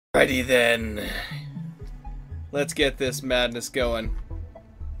Alrighty then. Let's get this madness going.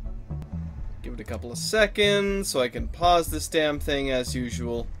 Give it a couple of seconds so I can pause this damn thing as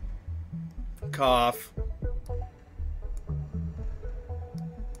usual. Cough.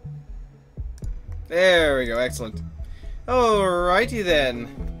 There we go, excellent. Alrighty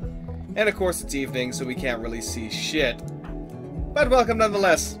then. And of course it's evening, so we can't really see shit. But welcome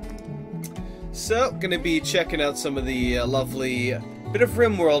nonetheless. So, gonna be checking out some of the lovely bit of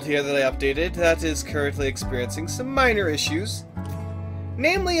Rimworld here that I updated that is currently experiencing some minor issues.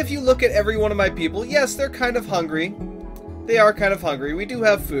 Namely, if you look at every one of my people, yes, they're kind of hungry. They are kind of hungry. We do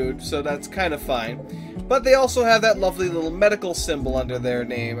have food, so that's kind of fine. But they also have that lovely little medical symbol under their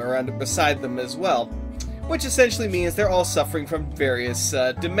name, or under beside them as well. Which essentially means they're all suffering from various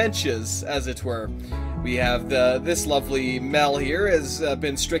dementias, as it were. We have this lovely Mel here has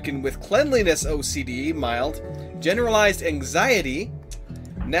been stricken with cleanliness OCD, mild, generalized anxiety.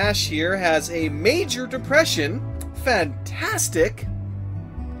 Nash here has a major depression, fantastic,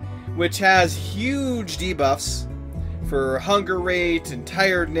 which has huge debuffs for hunger rate and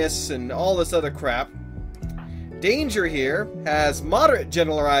tiredness and all this other crap. Danger here has moderate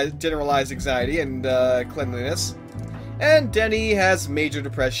generalized anxiety and cleanliness. And Denny has major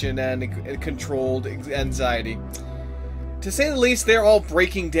depression and controlled anxiety. To say the least, they're all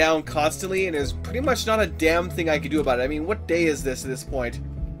breaking down constantly, and there's pretty much not a damn thing I can do about it. I mean, what day is this at this point?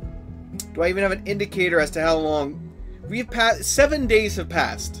 Do I even have an indicator as to how long? We've passed 7 days have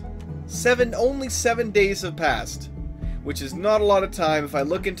passed. Only 7 days have passed, which is not a lot of time. If I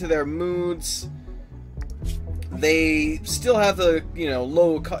look into their moods, they still have the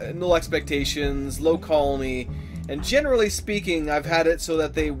low expectations, low colony. And generally speaking, I've had it so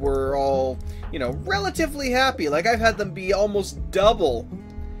that they were all, relatively happy. Like, I've had them be almost double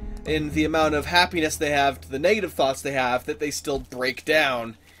in the amount of happiness they have to the negative thoughts they have, that they still break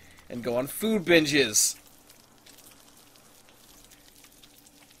down and go on food binges.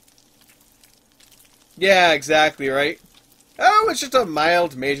 Yeah, exactly, right? Oh, it's just a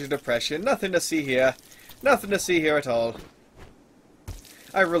mild major depression. Nothing to see here. Nothing to see here at all.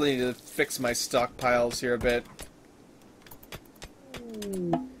 I really need to fix my stockpiles here a bit.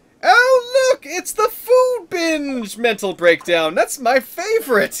 Oh, look! It's the food binge mental breakdown! That's my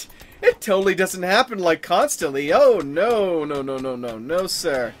favorite! It totally doesn't happen, like, constantly. Oh, no, no, no, no, no, no,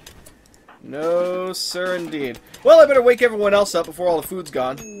 sir. No, sir, indeed. Well, I better wake everyone else up before all the food's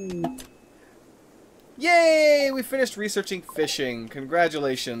gone. Yay! We finished researching fishing.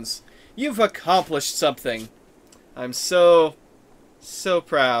 Congratulations. You've accomplished something. I'm so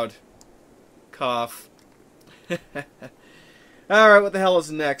proud. Cough. Alright, what the hell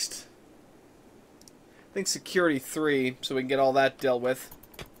is next? I think security 3, so we can get all that dealt with.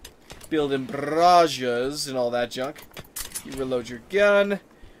 Building barrages and all that junk. You reload your gun.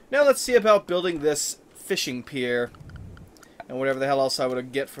 Now let's see about building this fishing pier. And whatever the hell else I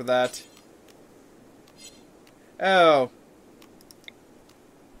would get for that. Oh.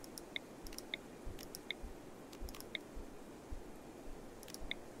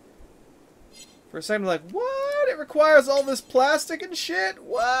 For a second, I'm like, what? It requires all this plastic and shit?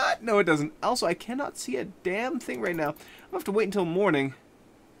 What? No, it doesn't. Also, I cannot see a damn thing right now. I'm going to have to wait until morning.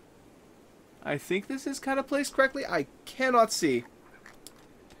 I think this is kind of placed correctly. I cannot see.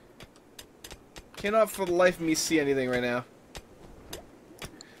 Cannot for the life of me see anything right now.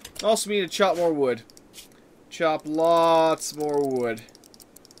 Also, we need to chop more wood. Chop lots more wood.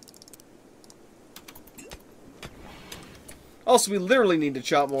 Also, we literally need to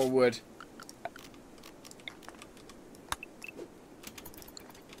chop more wood.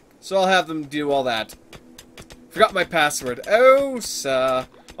 So I'll have them do all that. Forgot my password. Oh, sir.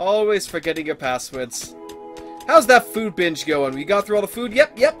 Always forgetting your passwords. How's that food binge going? We got through all the food?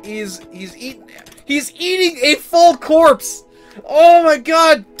 Yep. He's eating a full corpse! Oh my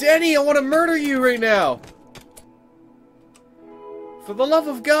god, Denny, I want to murder you right now! For the love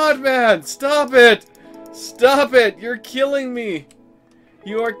of God, man! Stop it! Stop it! You're killing me!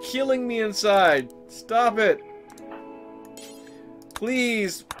 You are killing me inside! Stop it!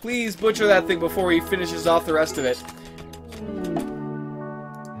 Please, please butcher that thing before he finishes off the rest of it.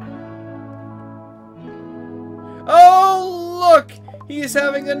 Oh, look! He's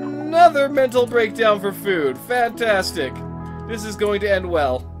having another mental breakdown for food. Fantastic. This is going to end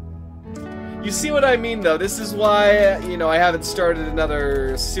well. You see what I mean, though? This is why, I haven't started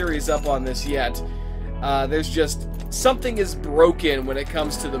another series up on this yet. There's just... something is broken when it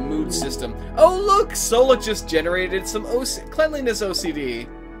comes to the mood system. Oh, look! Solak just generated some cleanliness OCD.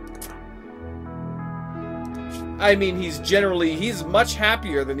 I mean, he's much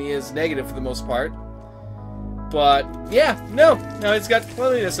happier than he is negative for the most part. But, yeah, no. Now he's got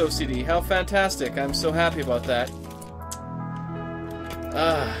cleanliness OCD. How fantastic. I'm so happy about that.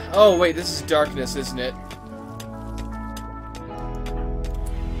 Oh, wait, this is darkness, isn't it?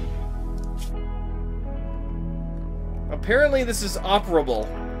 Apparently this is operable.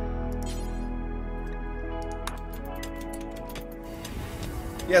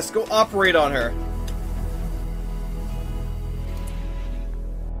 Yes, go operate on her.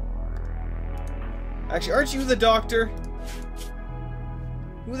 Actually, aren't you the doctor?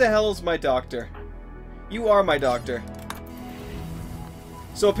 Who the hell is my doctor? You are my doctor.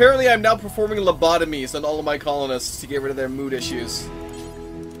 So apparently I'm now performing lobotomies on all of my colonists to get rid of their mood issues.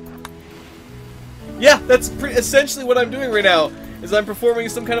 Yeah, that's essentially what I'm doing right now, is I'm performing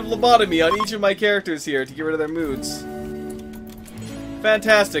some kind of lobotomy on each of my characters here to get rid of their moods.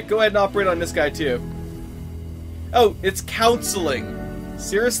 Fantastic. Go ahead and operate on this guy too. Oh, it's counseling.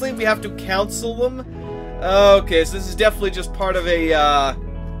 Seriously? We have to counsel them? Okay, so this is definitely just part of a,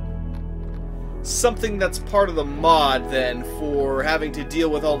 something that's part of the mod, then, for having to deal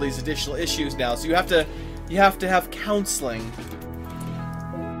with all these additional issues now. So you have to have counseling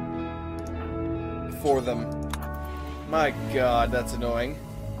for them. My god, that's annoying.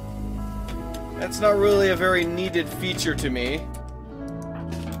 That's not really a very needed feature to me.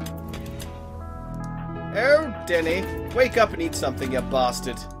 Oh, Denny. Wake up and eat something, you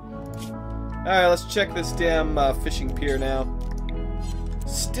bastard. Alright, let's check this damn fishing pier now.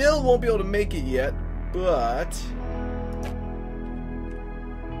 Still won't be able to make it yet, but...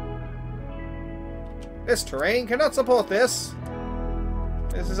 This terrain cannot support this.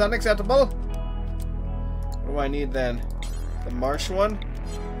 This is unacceptable. What do I need then? The marsh one?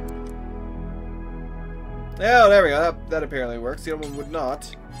 Oh, there we go. That apparently works. The other one would not.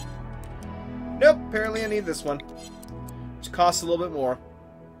 Nope, apparently I need this one. Which costs a little bit more.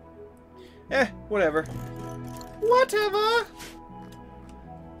 Whatever. Whatever!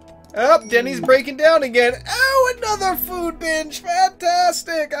 Oh, Denny's breaking down again. Oh, another food binge!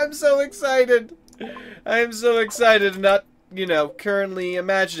 Fantastic! I'm so excited. I'm so excited, not, you know, currently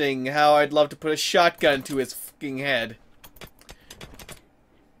imagining how I'd love to put a shotgun to his fucking head.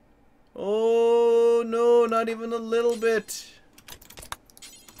 Oh, no, not even a little bit.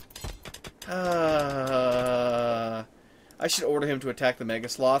 I should order him to attack the Mega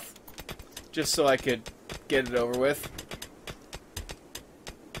Sloth. Just so I could get it over with.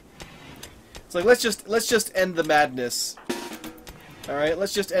 It's like, let's just end the madness. Alright,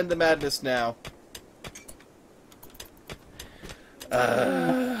 let's just end the madness now.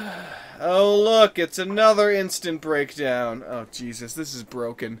 Oh look, it's another instant breakdown. Oh Jesus, this is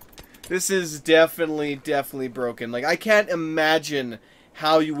broken. This is definitely broken. Like, I can't imagine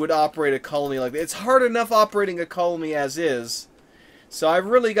how you would operate a colony like that. It's hard enough operating a colony as is. So I've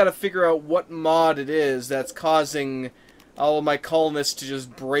really got to figure out what mod it is that's causing all of my colonists to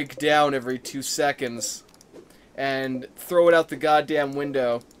just break down every 2 seconds. And throw it out the goddamn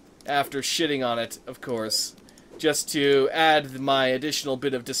window after shitting on it, of course. Just to add my additional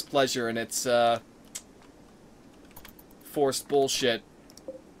bit of displeasure in its, forced bullshit.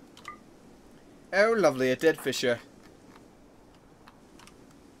 Oh, lovely, a dead fisher.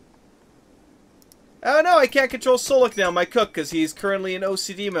 Oh no, I can't control Solik now, my cook, because he's currently in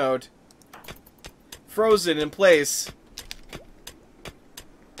OCD mode. Frozen in place.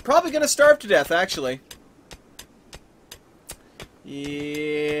 Probably gonna starve to death, actually.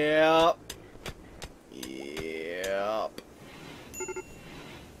 Yep. Yep.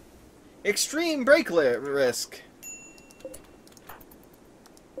 Extreme break risk.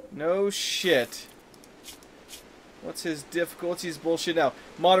 No shit. What's his difficulties? Bullshit now.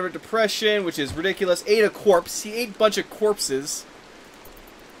 Moderate depression, which is ridiculous. Ate a corpse. He ate a bunch of corpses.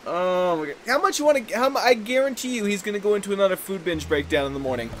 Oh my god. How much you want to... I guarantee you he's going to go into another food binge breakdown in the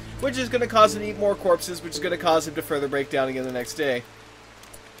morning. Which is going to cause him to eat more corpses, which is going to cause him to further break down again the next day.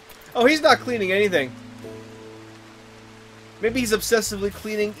 Oh, he's not cleaning anything. Maybe he's obsessively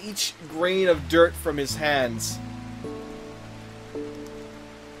cleaning each grain of dirt from his hands.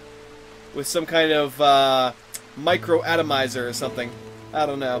 With some kind of, micro-atomizer or something. I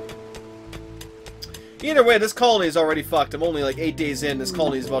don't know. Either way, this colony is already fucked. I'm only like 8 days in. This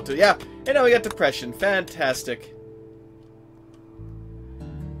colony is about to... Yeah, and now we got depression. Fantastic.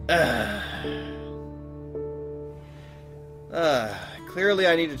 Clearly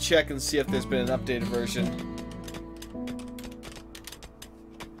I need to check and see if there's been an updated version.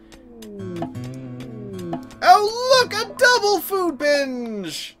 Oh, look! A double food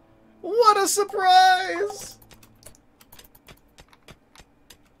binge! What a surprise!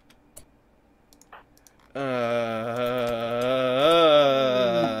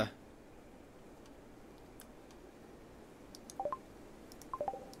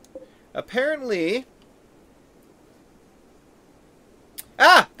 Apparently...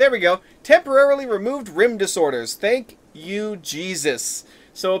 Ah! There we go. Temporarily removed rim disorders. Thank you, Jesus.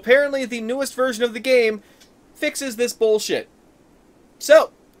 So apparently the newest version of the game fixes this bullshit.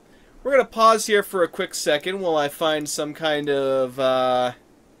 So, we're going to pause here for a quick second while I find some kind of...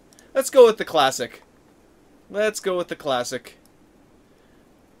 Let's go with the classic. Let's go with the classic.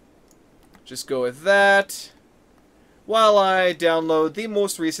 Just go with that. While I download the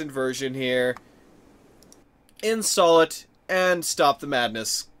most recent version here. Install it. And stop the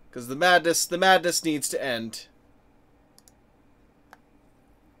madness. Because the madness needs to end.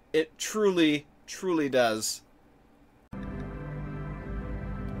 It truly, truly does.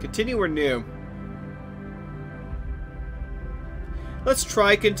 Continue or new? Let's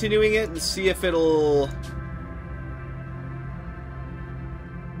try continuing it and see if it'll...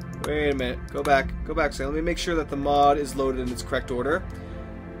 Wait a minute. Go back. Go back. So let me make sure that the mod is loaded in its correct order.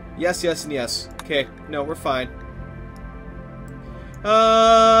 Yes, yes, and yes. Okay. No, we're fine.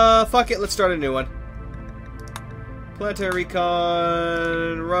 Fuck it. Let's start a new one. Planetary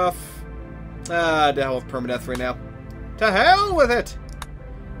Recon... Rough. To hell with permadeath right now. To hell with it!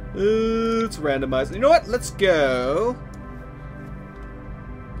 It's randomized. You know what? Let's go...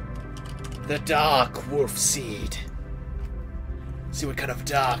 The Dark Wolf Seed. See what kind of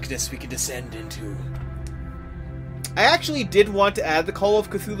darkness we can descend into. I actually did want to add the Call of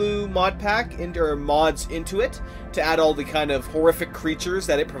Cthulhu mod pack or mods into it to add all the kind of horrific creatures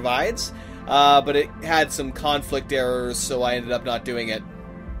that it provides, but it had some conflict errors, so I ended up not doing it.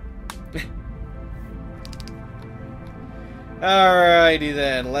 Alrighty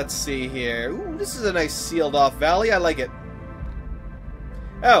then, let's see here. Ooh, this is a nice sealed off valley. I like it.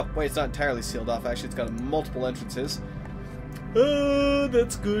 Oh, wait, it's not entirely sealed off. Actually, it's got multiple entrances.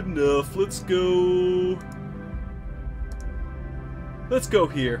 That's good enough. Let's go... Let's go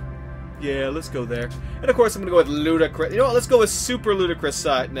here. Yeah, let's go there. And of course, I'm going to go with ludicrous. You know what? Let's go with super ludicrous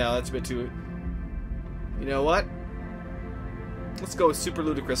size. No, that's a bit too... You know what? Let's go with super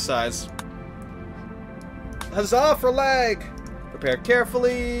ludicrous size. Huzzah for lag! Prepare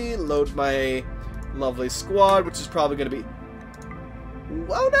carefully. Load my lovely squad, which is probably going to be...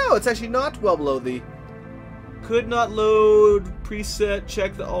 Oh no, it's actually not well below the... Could not load. Preset.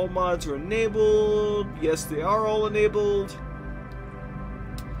 Check that all mods are enabled. Yes, they are all enabled.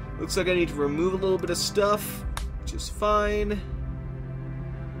 Looks like I need to remove a little bit of stuff, which is fine.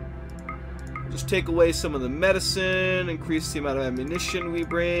 Just take away some of the medicine, increase the amount of ammunition we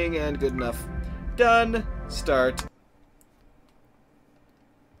bring, and good enough. Done. Start.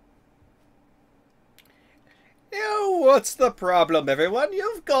 Oh, what's the problem, everyone?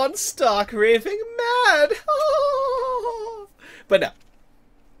 You've gone stark raving mad! But no.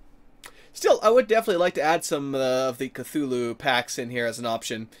 Still, I would definitely like to add some of the Cthulhu packs in here as an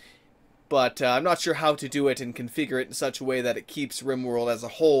option. But I'm not sure how to do it and configure it in such a way that it keeps Rimworld as a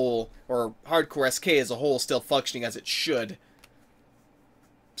whole, or Hardcore SK as a whole, still functioning as it should.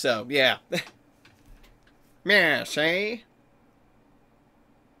 So, yeah. Yes, eh?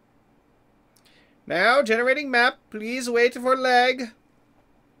 Now, generating map. Please wait for lag.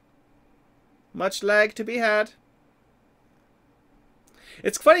 Much lag to be had.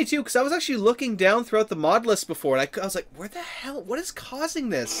 It's funny, too, because I was actually looking down throughout the mod list before, and I was like, where the hell? What is causing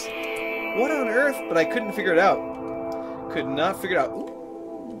this? What on earth? But I couldn't figure it out. Could not figure it out.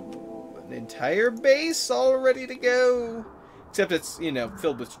 Ooh, an entire base all ready to go. Except it's, you know,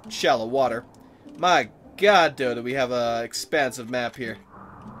 filled with shallow water. My God, though, do we have an expansive map here.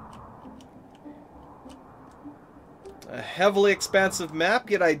 A heavily expansive map,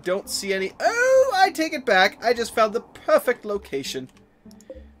 yet I don't see any... Oh, I take it back. I just found the perfect location.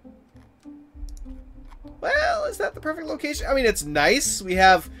 Well, is that the perfect location? I mean, it's nice. We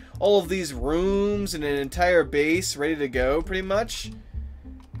have all of these rooms and an entire base ready to go, pretty much.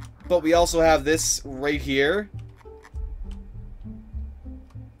 But we also have this right here.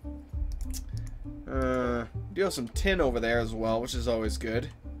 Do have some tin over there as well, which is always good.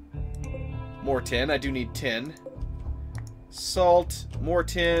 More tin. I do need tin. Salt, more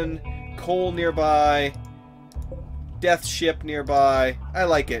tin, coal nearby, death ship nearby. I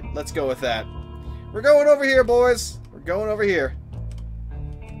like it. Let's go with that. We're going over here, boys. We're going over here.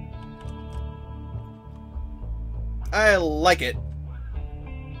 I like it.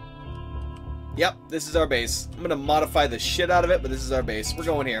 Yep, this is our base. I'm going to modify the shit out of it, but this is our base. We're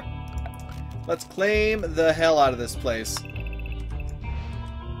going here. Let's claim the hell out of this place.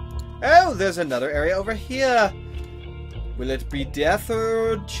 Oh, there's another area over here. Will it be death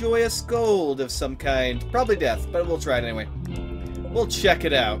or joyous gold of some kind? Probably death, but we'll try it anyway. We'll check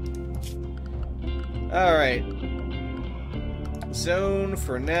it out. Alright. zone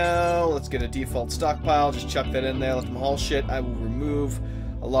for now. Let's get a default stockpile. Just chuck that in there. Let them haul shit. I will remove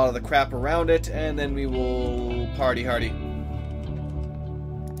a lot of the crap around it, and then we will party hardy.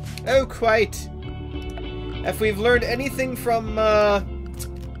 Oh, quite. If we've learned anything from,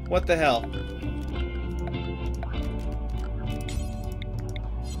 what the hell?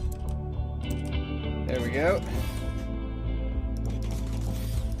 There we go.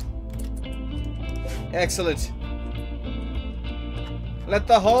 Excellent. Let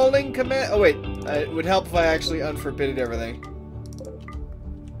the hauling command... Oh, wait. It would help if I actually unforbidded everything.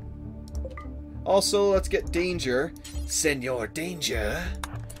 Also, let's get Danger, Senor Danger,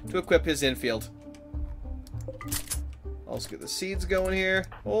 to equip his infield. Also get the seeds going here.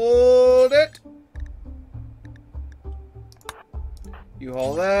 Hold it! You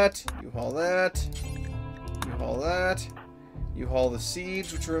haul that. You haul that. You haul that. You haul the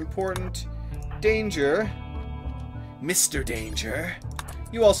seeds, which are important. Danger. Mr. Danger.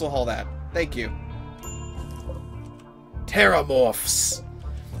 You also haul that. Thank you. Terramorphs.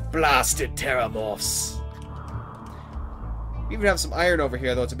 Blasted Terramorphs. We even have some iron over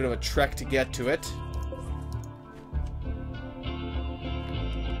here, though it's a bit of a trek to get to it.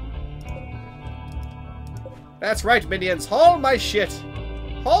 That's right, minions. Haul my shit.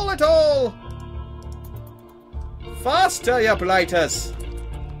 Haul it all. Faster, you blighters.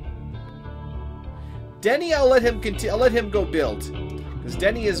 Denny, I'll let him continue. I'll let him go build, because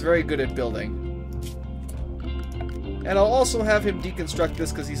Denny is very good at building. And I'll also have him deconstruct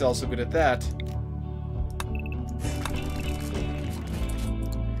this, because he's also good at that.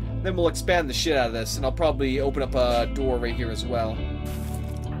 Then we'll expand the shit out of this, and I'll probably open up a door right here as well.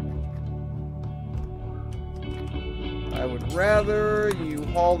 I would rather you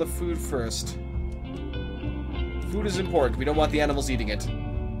haul the food first. Food is important. We don't want the animals eating it.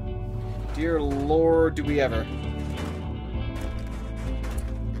 Dear Lord, do we ever.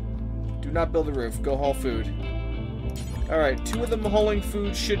 Do not build a roof. Go haul food. Alright, 2 of them hauling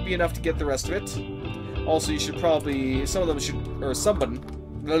food should be enough to get the rest of it. Also, you should probably... Some of them should... Or someone...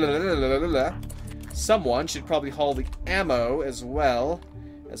 Someone should probably haul the ammo as well,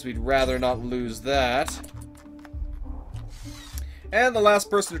 as we'd rather not lose that. And the last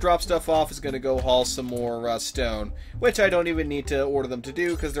person to drop stuff off is going to go haul some more stone, which I don't even need to order them to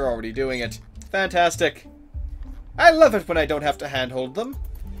do because they're already doing it. Fantastic. I love it when I don't have to handhold them.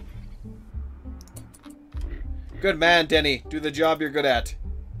 Good man, Denny. Do the job you're good at.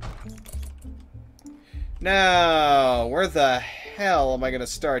 Now, where the hell am I going to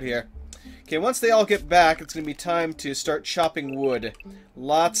start here? Okay, once they all get back, it's going to be time to start chopping wood.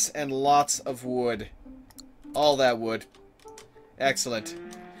 Lots and lots of wood. All that wood. Excellent.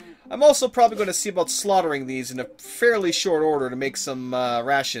 I'm also probably going to see about slaughtering these in a fairly short order to make some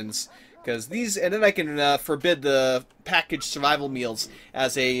rations. Because these, and then I can forbid the packaged survival meals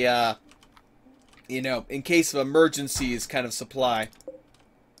as a, you know, in case of emergencies kind of supply.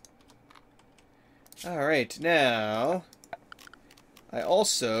 Alright, now, I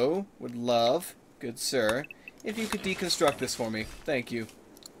also would love, good sir, if you could deconstruct this for me. Thank you.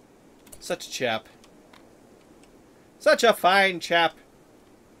 Such a chap. Such a fine chap.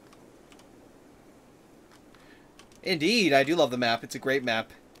 Indeed, I do love the map. It's a great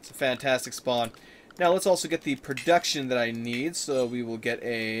map. It's a fantastic spawn. Now, let's also get the production that I need. So we will get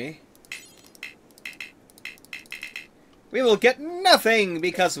a... We will get nothing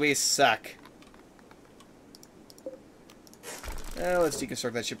because we suck. Let's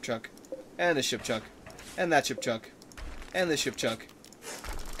deconstruct that ship chunk. And this ship chunk. And that ship chunk. And this ship chunk.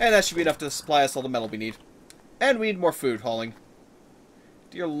 And that should be enough to supply us all the metal we need. And we need more food hauling.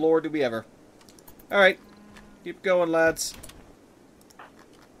 Dear Lord, do we ever. Alright. Keep going, lads.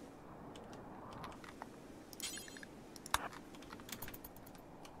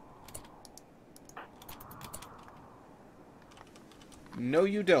 No,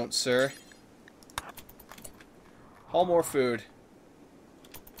 you don't, sir. Haul more food.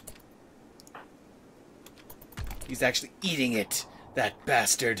 He's actually eating it, that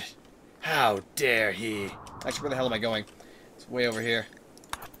bastard. How dare he? Actually, where the hell am I going? It's way over here.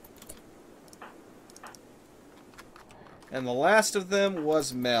 And the last of them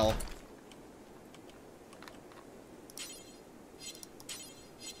was Mel.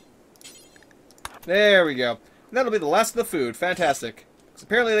 There we go. And that'll be the last of the food. Fantastic. Because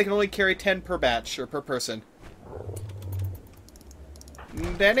apparently they can only carry 10 per batch, or per person.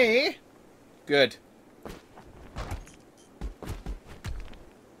 Denny? Good.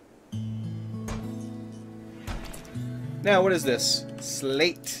 Now, what is this?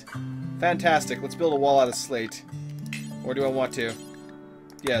 Slate. Fantastic. Let's build a wall out of slate. Or do I want to?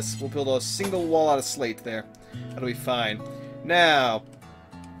 Yes, we'll build a single wall out of slate there. That'll be fine. Now,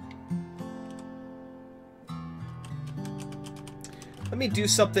 let me do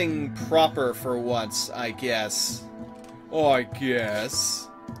something proper for once, I guess. I guess.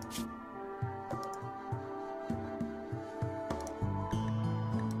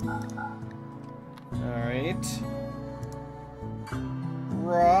 Alright.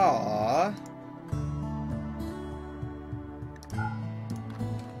 Raw.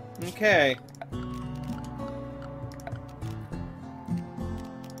 Okay.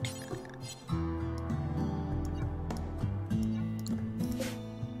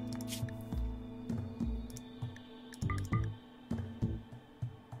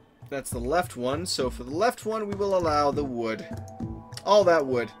 That's the left one, so for the left one we will allow the wood. All that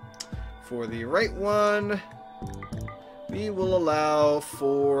wood. For the right one, we will allow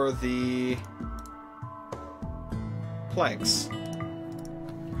for the planks.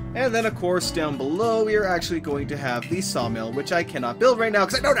 And then, of course, down below, we are actually going to have the sawmill, which I cannot build right now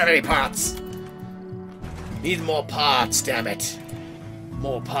because I don't have any parts. Need more parts, damn it.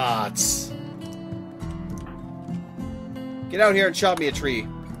 More parts. Get out here and chop me a tree.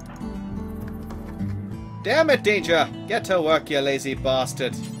 Damn it, Danger! Get to work, you lazy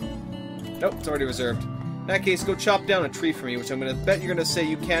bastard. Nope, it's already reserved. In that case, go chop down a tree for me, which I'm gonna bet you're gonna say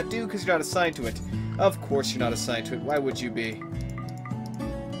you can't do because you're not assigned to it. Of course you're not assigned to it. Why would you be?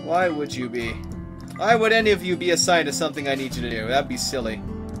 Why would you be? Why would any of you be assigned to something I need you to do? That'd be silly.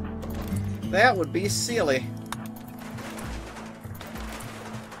 That would be silly.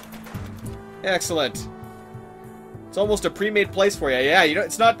 Excellent. It's almost a pre-made place for you. Yeah, you know,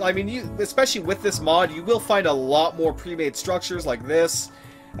 it's not, I mean, you, especially with this mod, you will find a lot more pre-made structures like this,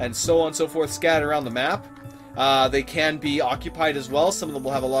 and so on and so forth scattered around the map. They can be occupied as well. Some of them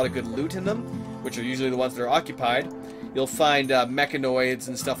will have a lot of good loot in them, which are usually the ones that are occupied. You'll find mechanoids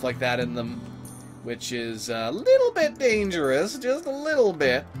and stuff like that in them, which is a little bit dangerous, just a little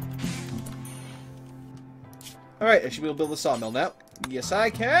bit. Alright, I should be able to build a sawmill now. Yes, I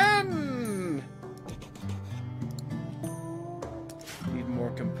can! Need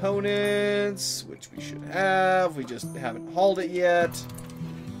more components, which we should have. We just haven't hauled it yet.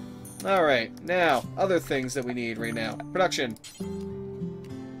 Alright, now, other things that we need right now. Production.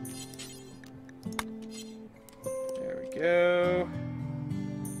 There we go.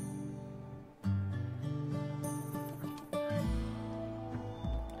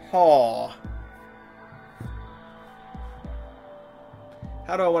 Haw.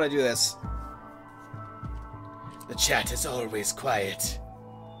 How do I want to do this? The chat is always quiet.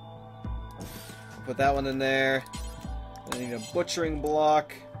 Put that one in there. I need a butchering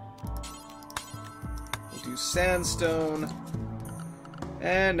block. We'll do sandstone.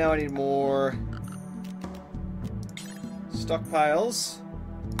 And now I need more stockpiles.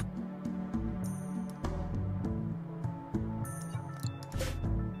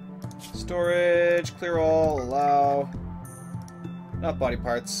 Storage, clear all, allow. Not body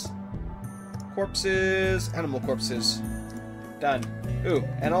parts. Corpses, animal corpses. Done. Ooh,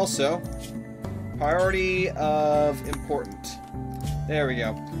 and also, priority of important. There we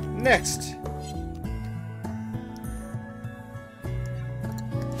go. Next.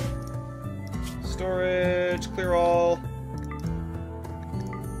 Storage, clear all.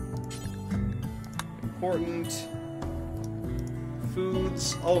 Important.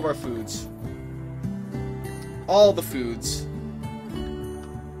 Foods, all of our foods. All the foods.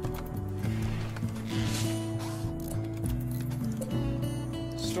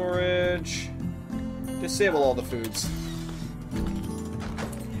 Storage. Disable all the foods.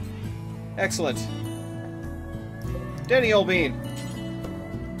 Excellent. Denny old bean.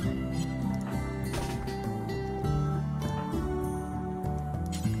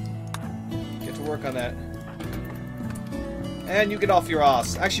 Get to work on that. And you get off your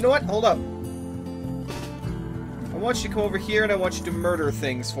ass. Actually, you know what? Hold up. I want you to come over here and I want you to murder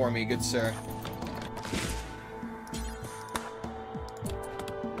things for me, good sir.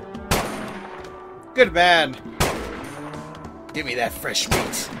 Good man. Give me that fresh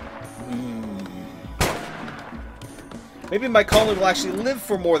meat. Maybe my colony will actually live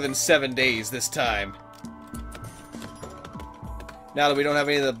for more than 7 days this time. Now that we don't have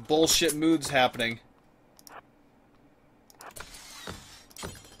any of the bullshit moods happening.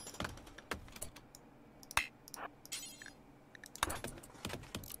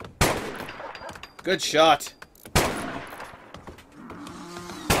 Good shot.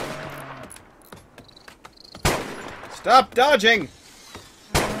 Stop dodging!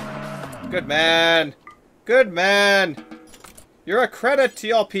 Good man. Good man. You're a credit to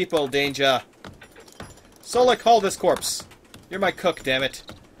your people, Danger. Sola, call this corpse. You're my cook, damn it.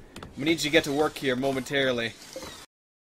 We need you to get to work here momentarily.